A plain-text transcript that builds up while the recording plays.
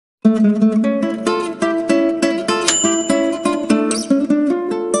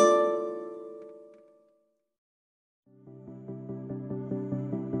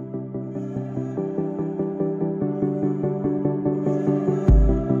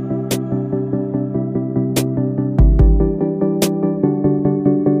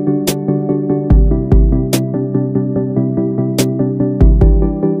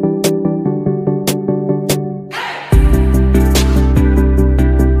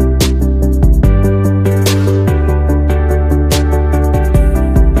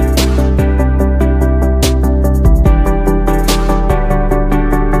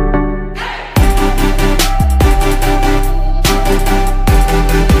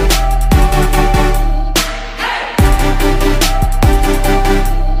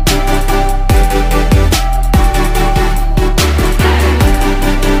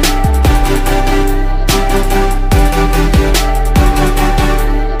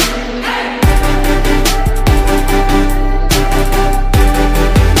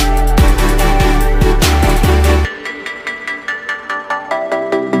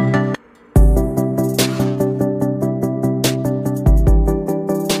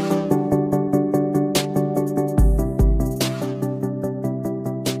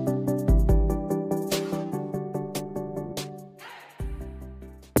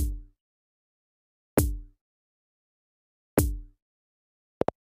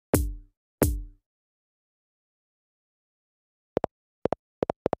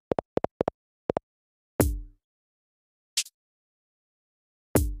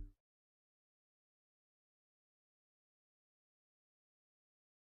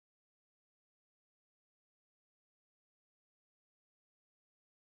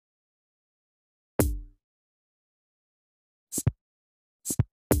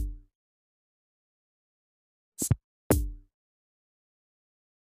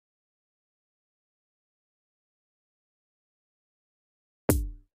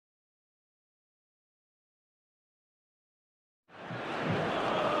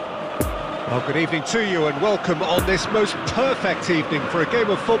Well, good evening to you and welcome on this most perfect evening for a game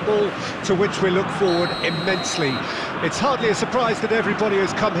of football to which we look forward immensely. It's hardly a surprise that everybody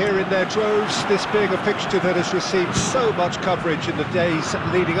has come here in their droves, this being a fixture that has received so much coverage in the days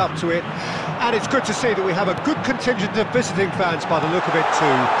leading up to it. And it's good to see that we have a good contingent of visiting fans by the look of it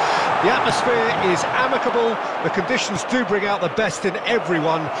too. The atmosphere is amicable, the conditions do bring out the best in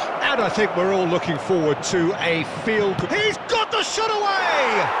everyone, and I think we're all looking forward to a feel-good... He's got the shot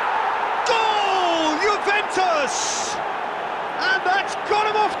away! Goal! Juventus! And that's got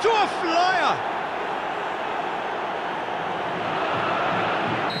him off to a flyer!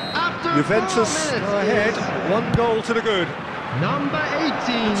 After Juventus are ahead, 1 goal to the good. Number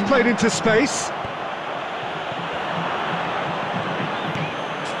 18. It's played into space.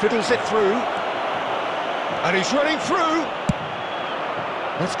 Fiddles it through. And he's running through.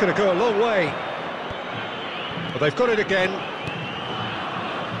 That's going to go a long way. But they've got it again.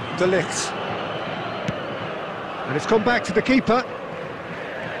 De Ligt. And it's gone back to the keeper.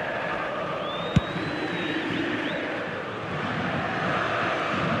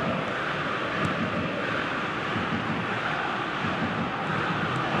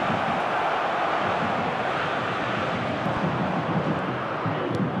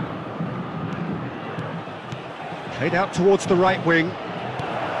 Played out towards the right wing.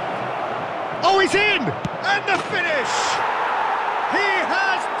 Oh, he's in! And the finish! He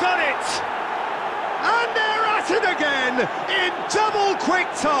has done it! And they're at it again in double quick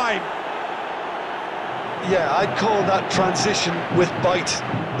time! Yeah, I'd call that transition with bite.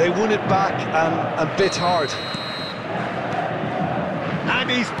 They won it back and bit hard.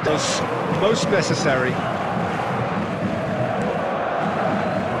 And he's does most necessary.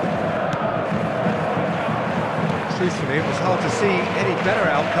 Truthfully, it was hard to see any better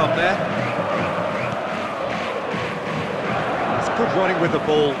outcome there. It's good running with the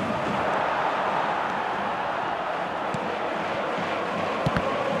ball.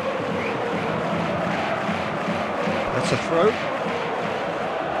 That's a throw.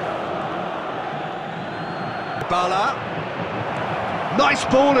 Bala. Nice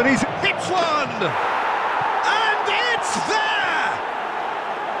ball, and he's hits one! And it's there!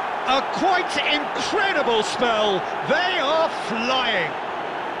 A quite incredible spell. They are flying.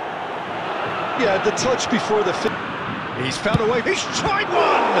 Yeah, the touch before the... He's found a way. He's tried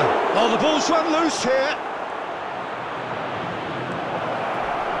one! Oh, the ball's run loose here.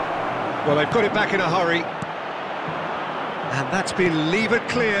 Well, they've got it back in a hurry. And that's been levered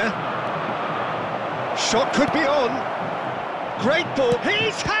clear. Shot could be on. Great ball.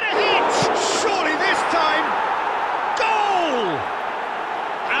 He's had a hit! Surely this time. Goal!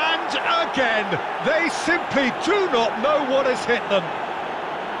 And again. They simply do not know what has hit them.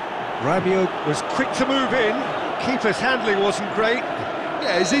 Rabiot was quick to move in. Keeper's handling wasn't great.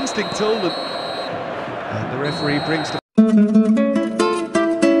 Yeah, his instinct told him. And the referee brings the...